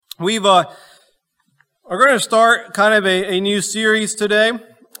We're going to start kind of a new series today,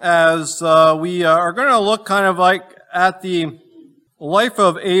 as we are going to look kind of like at the life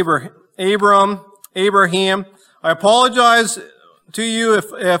of Abraham. I apologize to you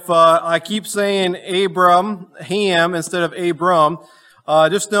if I keep saying Abraham instead of Abram.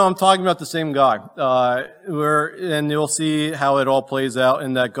 Just know I'm talking about the same guy. And you'll see how it all plays out,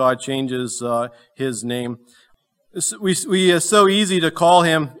 and that God changes his name. It's so easy to call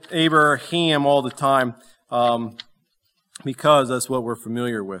him Abraham all the time, because that's what we're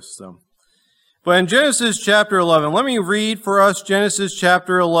familiar with. So, but in Genesis chapter 11, let me read for us Genesis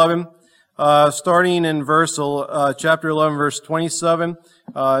chapter 11, starting in chapter 11, verse 27,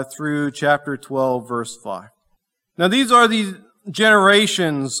 through chapter 12, verse 5. Now these are the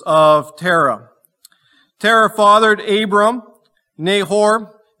generations of Terah. Terah fathered Abram,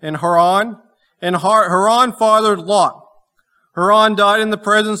 Nahor, and Haran. And Haran fathered Lot. Haran died in the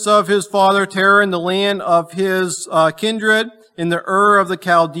presence of his father Terah in the land of his kindred in the Ur of the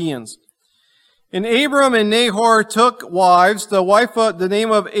Chaldeans. And Abram and Nahor took wives. The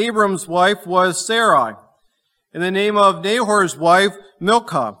name of Abram's wife was Sarai, and the name of Nahor's wife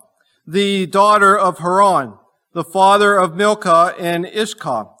Milcah, the daughter of Haran, the father of Milcah and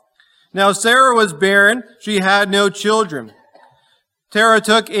Ishkah. Now Sarah was barren; she had no children. Terah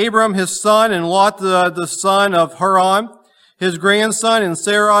took Abram his son, and Lot the son of Haran, his grandson, and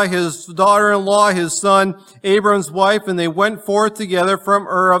Sarai his daughter-in-law, his son Abram's wife, and they went forth together from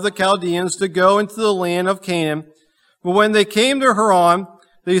Ur of the Chaldeans to go into the land of Canaan. But when they came to Haran,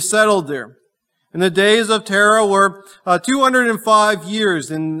 they settled there. And the days of Terah were 205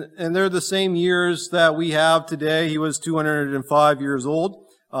 years, and they're the same years that we have today. He was 205 years old,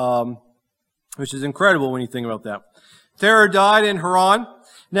 which is incredible when you think about that. Terah died in Haran.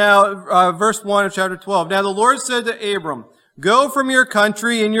 Now, verse 1 of chapter 12. Now the Lord said to Abram, "Go from your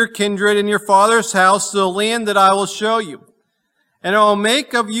country and your kindred and your father's house to the land that I will show you. And I will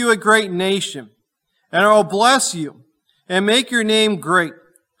make of you a great nation. And I will bless you and make your name great,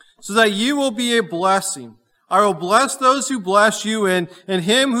 so that you will be a blessing. I will bless those who bless you, and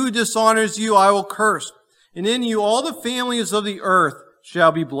him who dishonors you I will curse. And in you all the families of the earth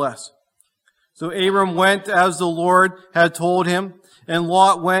shall be blessed." So Abram went as the Lord had told him, and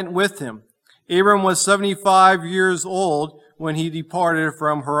Lot went with him. Abram was 75 years old when he departed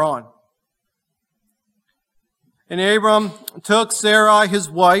from Haran. And Abram took Sarai his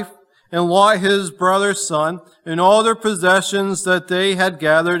wife, and Lot his brother's son, and all their possessions that they had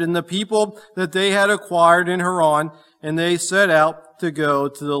gathered, and the people that they had acquired in Haran, and they set out to go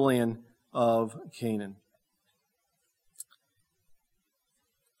to the land of Canaan.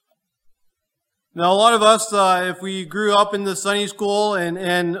 Now, a lot of us, if we grew up in the Sunday school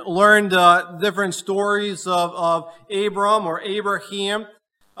and learned different stories of Abram or Abraham,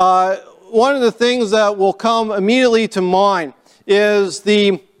 one of the things that will come immediately to mind is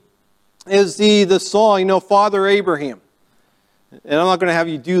the song, Father Abraham. And I'm not going to have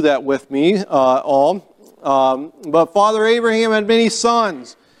you do that with me all. But Father Abraham had many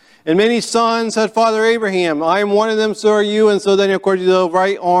sons. And many sons had Father Abraham. I am one of them, so are you. And so then, of course, you go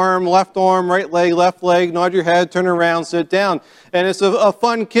right arm, right leg, left leg, nod your head, turn around, sit down. And it's a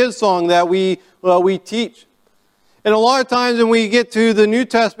fun kid song that we teach. And a lot of times when we get to the New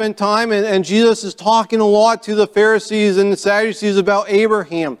Testament time, and Jesus is talking a lot to the Pharisees and the Sadducees about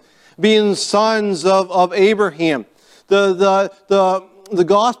Abraham, being sons of Abraham. The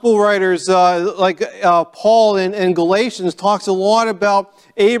gospel writers, like Paul in Galatians, talks a lot about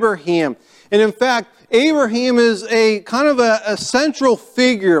Abraham. And in fact, Abraham is a kind of a central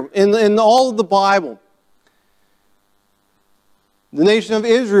figure in all of the Bible. The nation of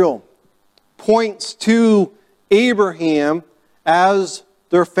Israel points to Abraham as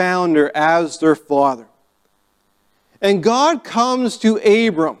their founder, as their father. And God comes to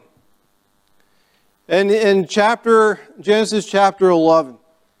Abram. And in Genesis chapter 11.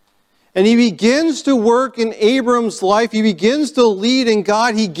 And he begins to work in Abram's life. He begins to lead in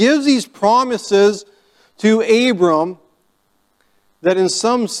God. He gives these promises to Abram that in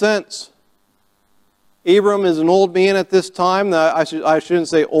some sense, Abram is an old man at this time. I shouldn't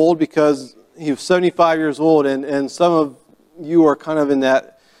say old because he was 75 years old. And some of you are kind of in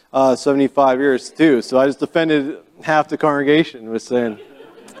that 75 years too. So I just offended half the congregation with saying,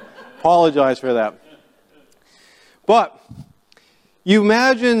 apologize for that. But you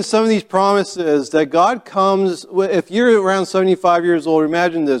imagine some of these promises that God comes, if you're around 75 years old,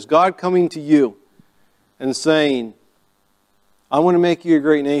 imagine this, God coming to you and saying, I want to make you a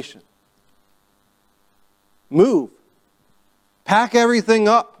great nation. Move. Pack everything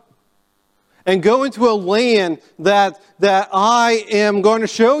up. and go into a land that I am going to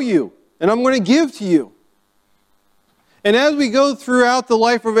show you and I'm going to give to you. And as we go throughout the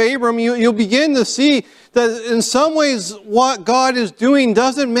life of Abram, you'll begin to see that in some ways what God is doing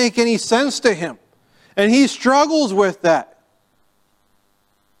doesn't make any sense to him. And he struggles with that.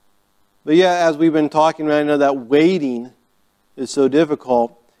 But yet, as we've been talking about, I know that waiting is so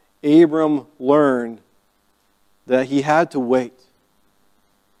difficult. Abram learned that he had to wait.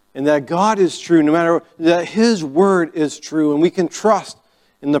 And that God is true, no matter that His Word is true. And we can trust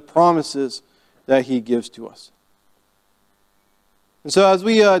in the promises that He gives to us. And so as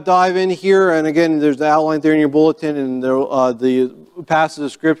we dive in here, and again, there's the outline there in your bulletin, and the passage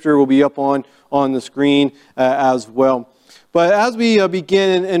of Scripture will be up on the screen as well. But as we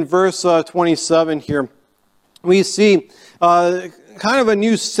begin in verse 27 here, we see kind of a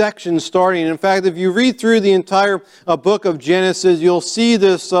new section starting. In fact, if you read through the entire book of Genesis, you'll see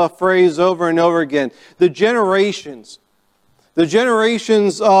this phrase over and over again. The generations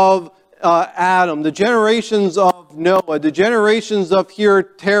of Adam, the generations of Noah, the generations of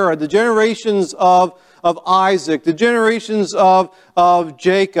Terah, the generations of Isaac, the generations of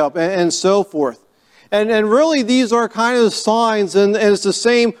Jacob, and so forth. And really these are kind of signs, and it's the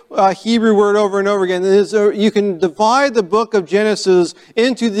same Hebrew word over and over again. You can divide the book of Genesis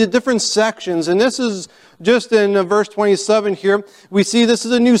into the different sections, and this is just in verse 27 here. We see this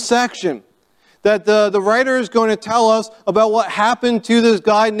is a new section that the writer is going to tell us about what happened to this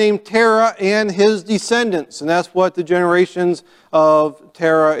guy named Terah and his descendants. And that's what the generations of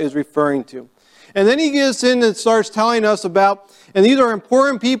Terah is referring to. And then he gets in and starts telling us about, and these are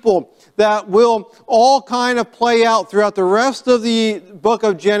important people that will all kind of play out throughout the rest of the book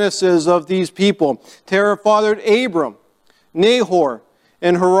of Genesis of these people. Terah fathered Abram, Nahor,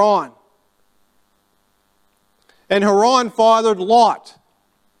 and Haran. And Haran fathered Lot.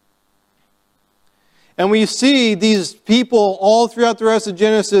 And we see these people all throughout the rest of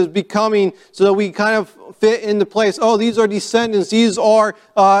Genesis becoming, so that we kind of fit into place. Oh, these are descendants. These are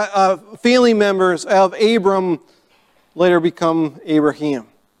family members of Abram, later become Abraham.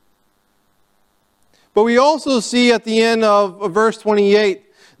 But we also see at the end of verse 28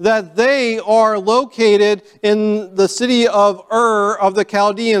 that they are located in the city of Ur of the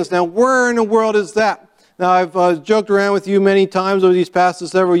Chaldeans. Now, where in the world is that? Now, I've joked around with you many times over these past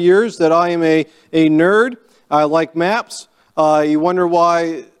several years that I am a nerd. I like maps. You wonder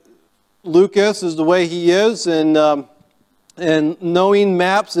why Lucas is the way he is, and knowing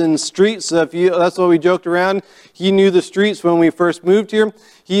maps and streets. That's what we joked around. He knew the streets when we first moved here.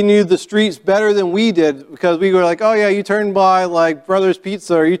 He knew the streets better than we did, because we were like, oh yeah, you turn by like Brothers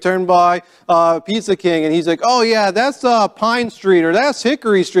Pizza, or you turn by Pizza King, and he's like, oh yeah, that's Pine Street, or that's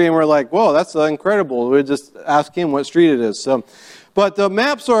Hickory Street, and we're like, whoa, that's incredible. We just ask him what street it is. So, but the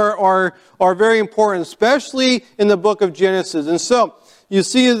maps are very important, especially in the book of Genesis. And so you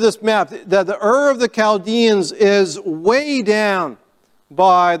see this map that the Ur of the Chaldeans is way down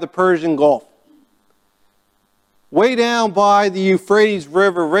by the Persian Gulf. Way down by the Euphrates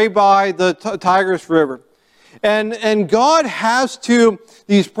River, right by the Tigris River. And God has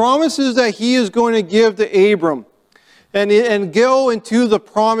these promises that He is going to give to Abram and go into the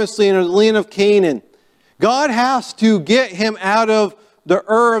promised land, or the land of Canaan. God has to get him out of the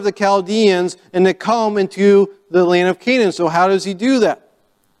Ur of the Chaldeans and to come into the land of Canaan. So how does He do that?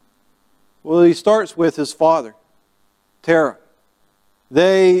 Well, He starts with his father, Terah.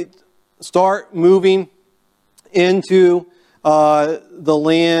 They start moving into the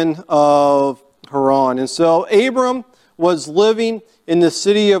land of Haran. And so Abram was living in the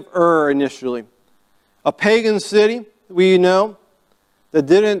city of Ur initially. A pagan city, we know, that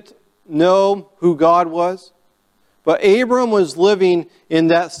didn't know who God was. But Abram was living in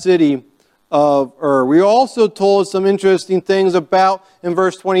that city of Ur. We also told some interesting things about, in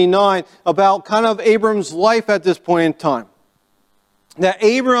verse 29, about kind of Abram's life at this point in time. That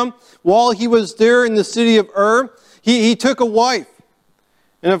Abram, while he was there in the city of Ur, he took a wife.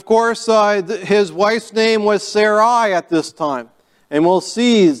 And of course, his wife's name was Sarai at this time. And we'll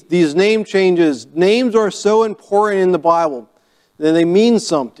see these name changes. Names are so important in the Bible that they mean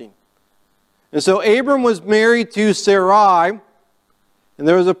something. And so Abram was married to Sarai, and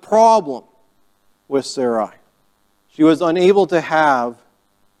there was a problem with Sarai. She was unable to have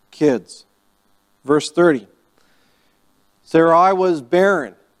kids. Verse 30. Sarai was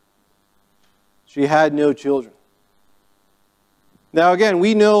barren. She had no children. Now again,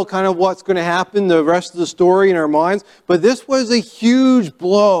 we know kind of what's going to happen, the rest of the story in our minds, but this was a huge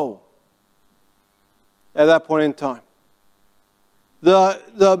blow at that point in time.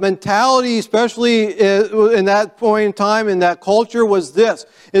 The mentality, especially in that point in time, in that culture, was this,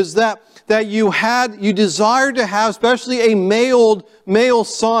 is that that you desired to have, especially a male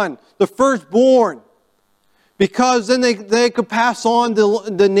son, the firstborn. Because then they could pass on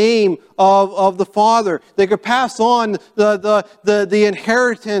the name of the father. They could pass on the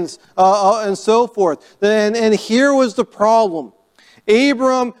inheritance and so forth. And here was the problem.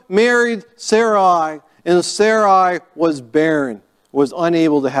 Abram married Sarai, and Sarai was barren, was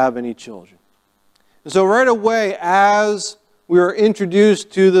unable to have any children. And so right away, as we are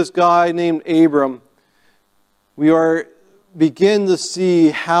introduced to this guy named Abram, we begin to see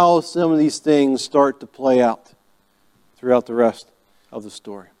how some of these things start to play out throughout the rest of the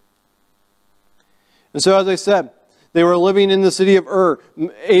story. And so, as I said, they were living in the city of Ur.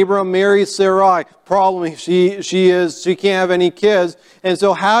 Abram marries Sarai. Problem, she can't have any kids. And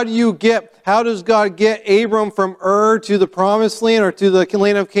so how does God get Abram from Ur to the promised land or to the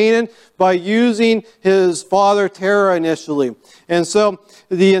land of Canaan? By using his father Terah initially. And so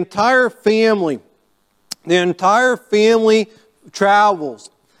the entire family travels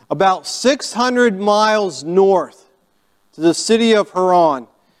about 600 miles north to the city of Haran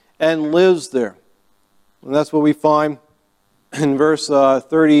and lives there. And that's what we find in verse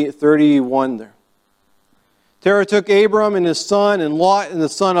 31 there. Terah took Abram and his son, and Lot and the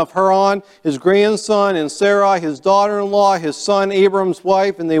son of Haran, his grandson, and Sarai, his daughter-in-law, his son Abram's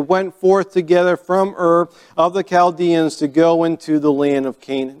wife, and they went forth together from Ur of the Chaldeans to go into the land of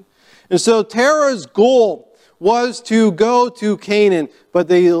Canaan. And so Terah's goal was to go to Canaan, but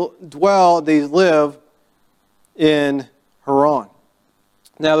they live in Haran.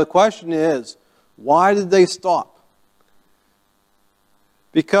 Now the question is, why did they stop?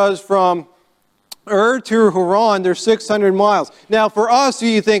 Because from Ur to Haran, there's 600 miles. Now, for us,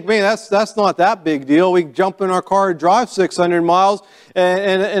 you think, man, that's not that big deal. We jump in our car and drive 600 miles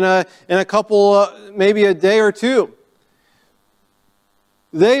in a couple, maybe a day or two.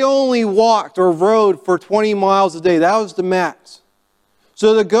 They only walked or rode for 20 miles a day. That was the max.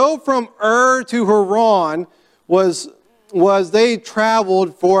 So to go from Ur to Haran was they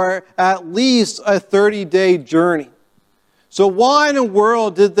traveled for at least a 30-day journey. So why in the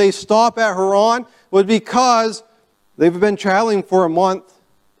world did they stop at Haran? Was because they've been traveling for a month.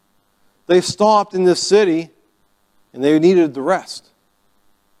 They stopped in this city and they needed the rest.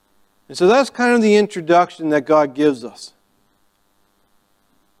 And so that's kind of the introduction that God gives us.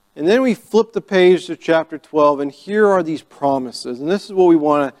 And then we flip the page to chapter 12, and here are these promises. And this is what we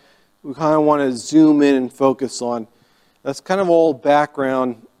kind of want to zoom in and focus on. That's kind of all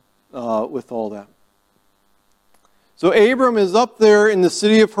background with all that. So Abram is up there in the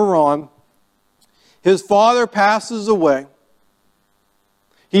city of Haran. His father passes away.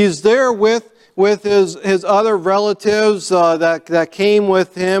 He's there with his other relatives that came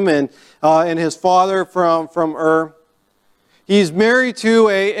with him and his father from Ur. He's married to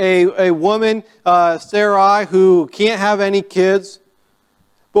a woman, Sarai, who can't have any kids.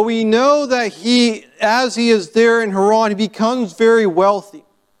 But we know that as he is there in Haran, he becomes very wealthy.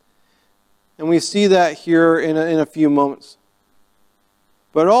 And we see that here in a few moments.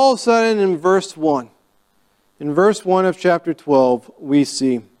 But all of a sudden in verse 1 of chapter 12, we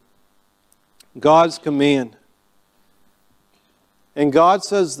see God's command. And God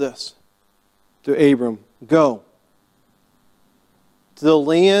says this to Abram, "Go to the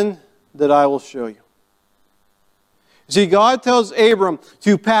land that I will show you." See, God tells Abram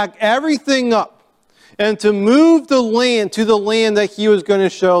to pack everything up and to move the land to the land that he was going to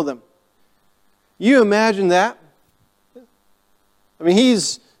show them. You imagine that? I mean,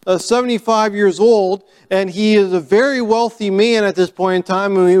 he's 75 years old, and he is a very wealthy man at this point in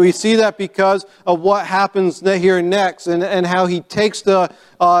time. And we see that because of what happens here next, and how he takes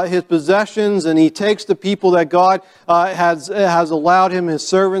his possessions, and he takes the people that God has allowed him, his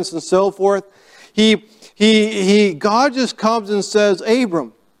servants and so forth. God just comes and says,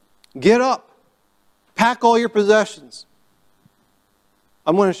 "Abram, get up, pack all your possessions.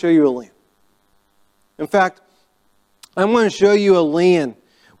 I'm going to show you a land. In fact, I'm going to show you a land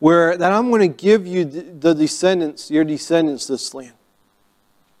that I'm going to give you your descendants this land."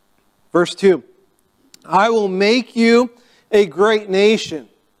 Verse 2, "I will make you a great nation."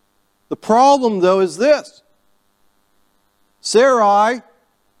 The problem, though, is this. Sarai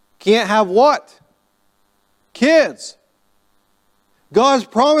can't have what? Kids. God's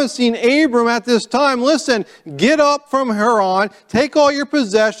promising Abram at this time, listen, get up from Haran, take all your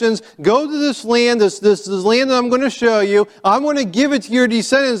possessions, go to this land, this land that I'm going to show you. I'm going to give it to your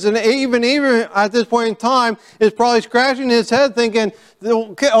descendants. And even Abram at this point in time is probably scratching his head thinking,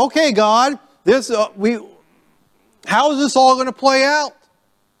 okay, God, how is this all going to play out?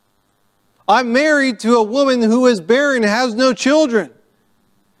 I'm married to a woman who is barren and has no children.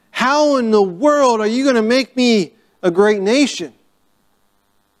 How in the world are you going to make me a great nation?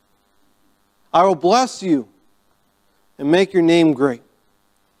 I will bless you and make your name great.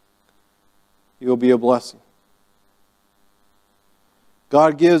 You will be a blessing.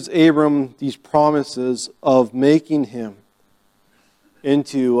 God gives Abram these promises of making him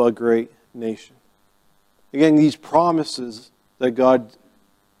into a great nation. Again, these promises that God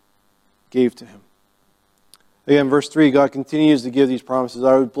gave to him. Again, verse 3, God continues to give these promises.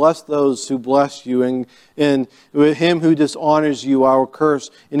 I will bless those who bless you, and with him who dishonors you I will curse,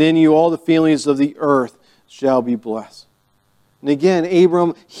 and in you all the families of the earth shall be blessed. And again,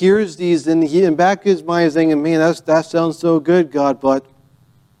 Abram hears these, and in back of his mind is thinking, man, that sounds so good, God, but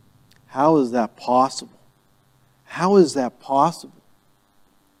how is that possible? How is that possible?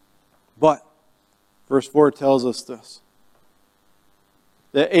 But verse 4 tells us this,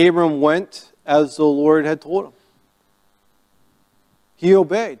 that Abram went as the Lord had told him. He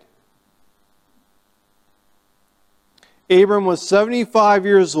obeyed. Abram was 75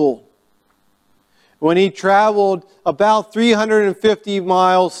 years old when he traveled about 350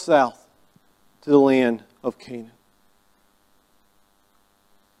 miles south to the land of Canaan.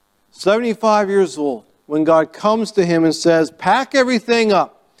 75 years old when God comes to him and says, pack everything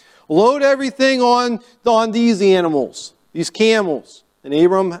up. Load everything on these animals, these camels. And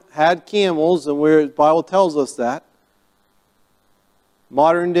Abram had camels, and the Bible tells us that.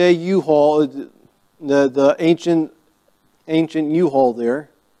 Modern day U-Haul, the ancient U-Haul there.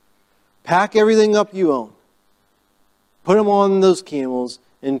 Pack everything up you own. Put them on those camels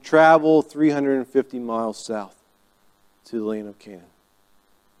and travel 350 miles south to the land of Canaan.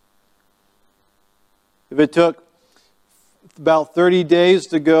 If it took about 30 days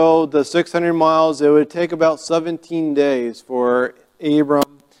to go the 600 miles, it would take about 17 days for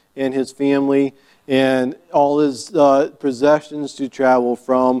Abram and his family and all his possessions to travel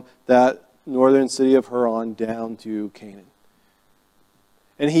from that northern city of Haran down to Canaan.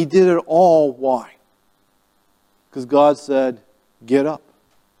 And he did it all, why? Because God said, get up.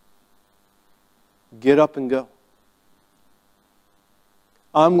 Get up and go.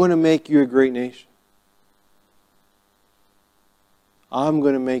 I'm going to make you a great nation. I'm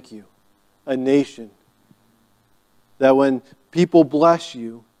going to make you a nation that when people bless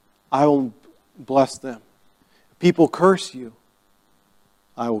you, I will bless them. If people curse you,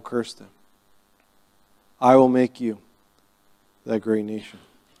 I will curse them. I will make you that great nation.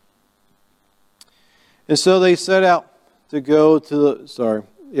 And so they set out to go to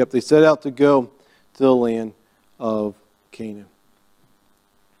the land of Canaan.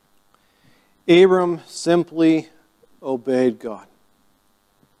 Abram simply obeyed God.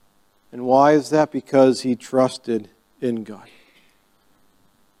 And why is that? Because he trusted in God.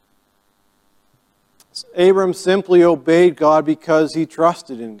 Abram simply obeyed God because he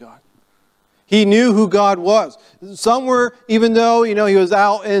trusted in God. He knew who God was. Somewhere, even though he was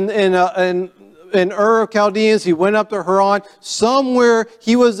out in Ur of Chaldeans, he went up to Haran. Somewhere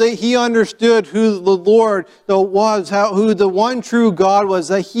he understood who the Lord was, who the one true God was,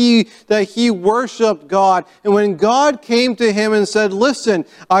 that he worshipped God. And when God came to him and said, listen,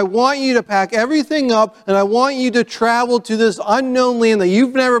 I want you to pack everything up and I want you to travel to this unknown land that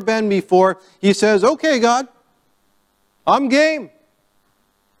you've never been before, he says, okay, God, I'm game.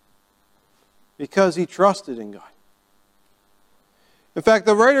 Because he trusted in God. In fact,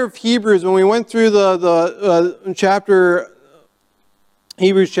 the writer of Hebrews, when we went through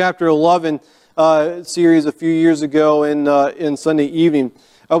Hebrews chapter 11 series a few years ago in Sunday evening,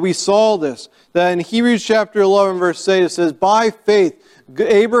 we saw this. That in Hebrews chapter 11 verse 8 it says, by faith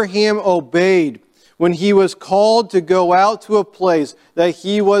Abraham obeyed when he was called to go out to a place that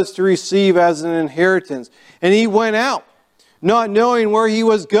he was to receive as an inheritance. And he went out, not knowing where he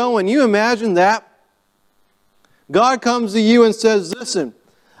was going. You imagine that? God comes to you and says, listen,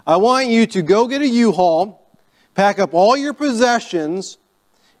 I want you to go get a U-Haul, pack up all your possessions,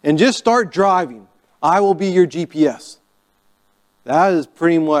 and just start driving. I will be your GPS. That is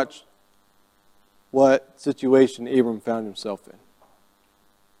pretty much what situation Abram found himself in.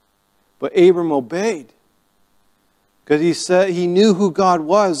 But Abram obeyed. Because he knew who God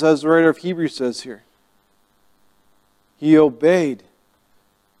was, as the writer of Hebrews says here. He obeyed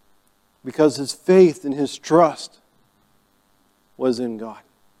because his faith and his trust was in God.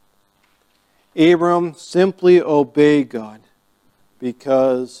 Abram simply obeyed God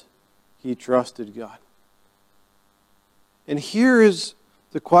because he trusted God. And here is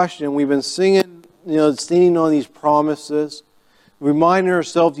the question. We've been singing on these promises, reminding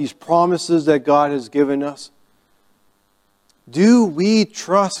ourselves these promises that God has given us. Do we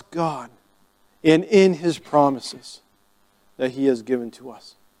trust God in his promises that he has given to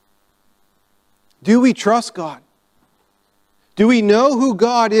us? Do we trust God? Do we know who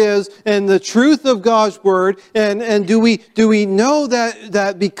God is and the truth of God's Word? And do we know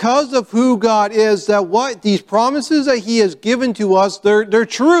that because of who God is, that what these promises that He has given to us, they're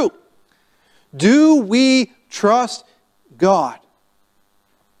true? Do we trust God?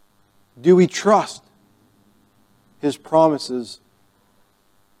 Do we trust His promises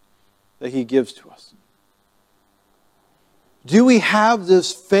that He gives to us? Do we have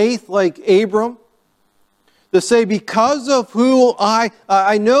this faith like Abram? To say, because of who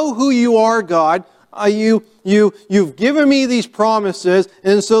I know who you are, God. You've given me these promises,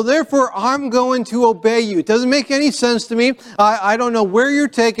 and so therefore I'm going to obey you. It doesn't make any sense to me. I don't know where you're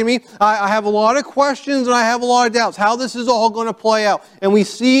taking me. I have a lot of questions and I have a lot of doubts how this is all going to play out. And we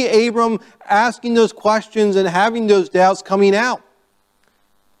see Abram asking those questions and having those doubts coming out.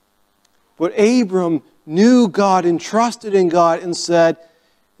 But Abram knew God and trusted in God and said,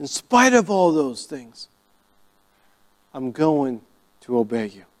 in spite of all those things, I'm going to obey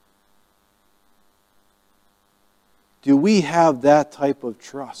you. Do we have that type of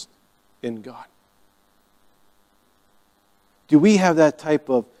trust in God? Do we have that type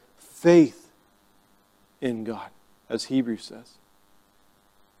of faith in God, as Hebrews says?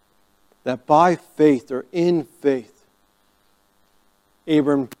 That by faith or in faith,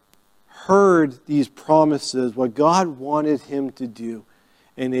 Abram heard these promises, what God wanted him to do.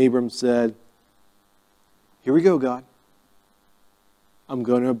 And Abram said, here we go, God. I'm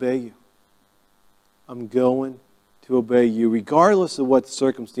going to obey you. I'm going to obey you, regardless of what the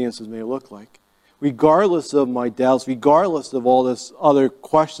circumstances may look like, regardless of my doubts, regardless of all this other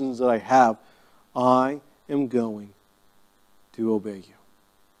questions that I have. I am going to obey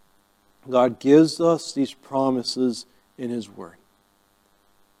you. God gives us these promises in His Word.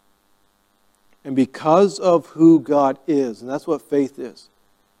 And because of who God is, and that's what faith is.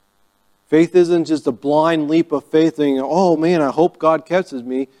 Faith isn't just a blind leap of faith thinking, oh man, I hope God catches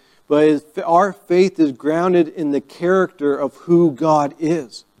me. But our faith is grounded in the character of who God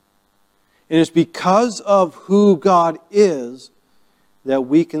is. And it's because of who God is that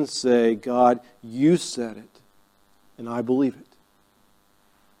we can say, God, you said it, and I believe it.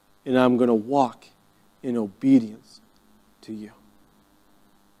 And I'm going to walk in obedience to you.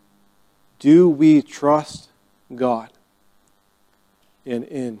 Do we trust God and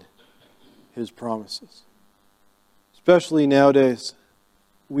in His promises? Especially nowadays,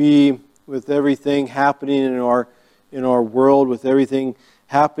 with everything happening in our world, with everything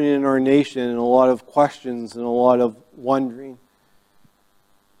happening in our nation, and a lot of questions and a lot of wondering,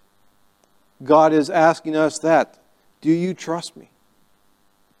 God is asking us that. Do you trust me?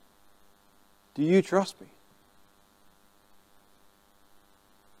 Do you trust me?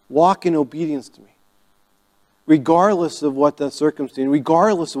 Walk in obedience to me. Regardless of what the circumstance,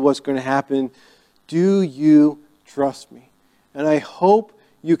 regardless of what's going to happen, do you trust me? And I hope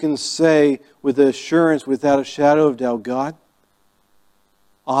you can say with assurance, without a shadow of doubt, God,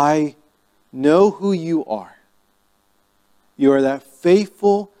 I know who you are. You are that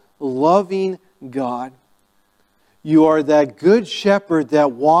faithful, loving God. You are that good shepherd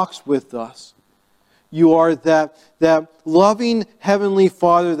that walks with us. You are that loving Heavenly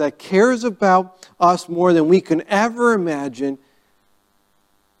Father that cares about us more than we can ever imagine.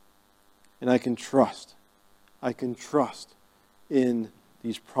 And I can trust in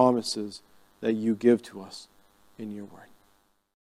these promises that you give to us in your Word.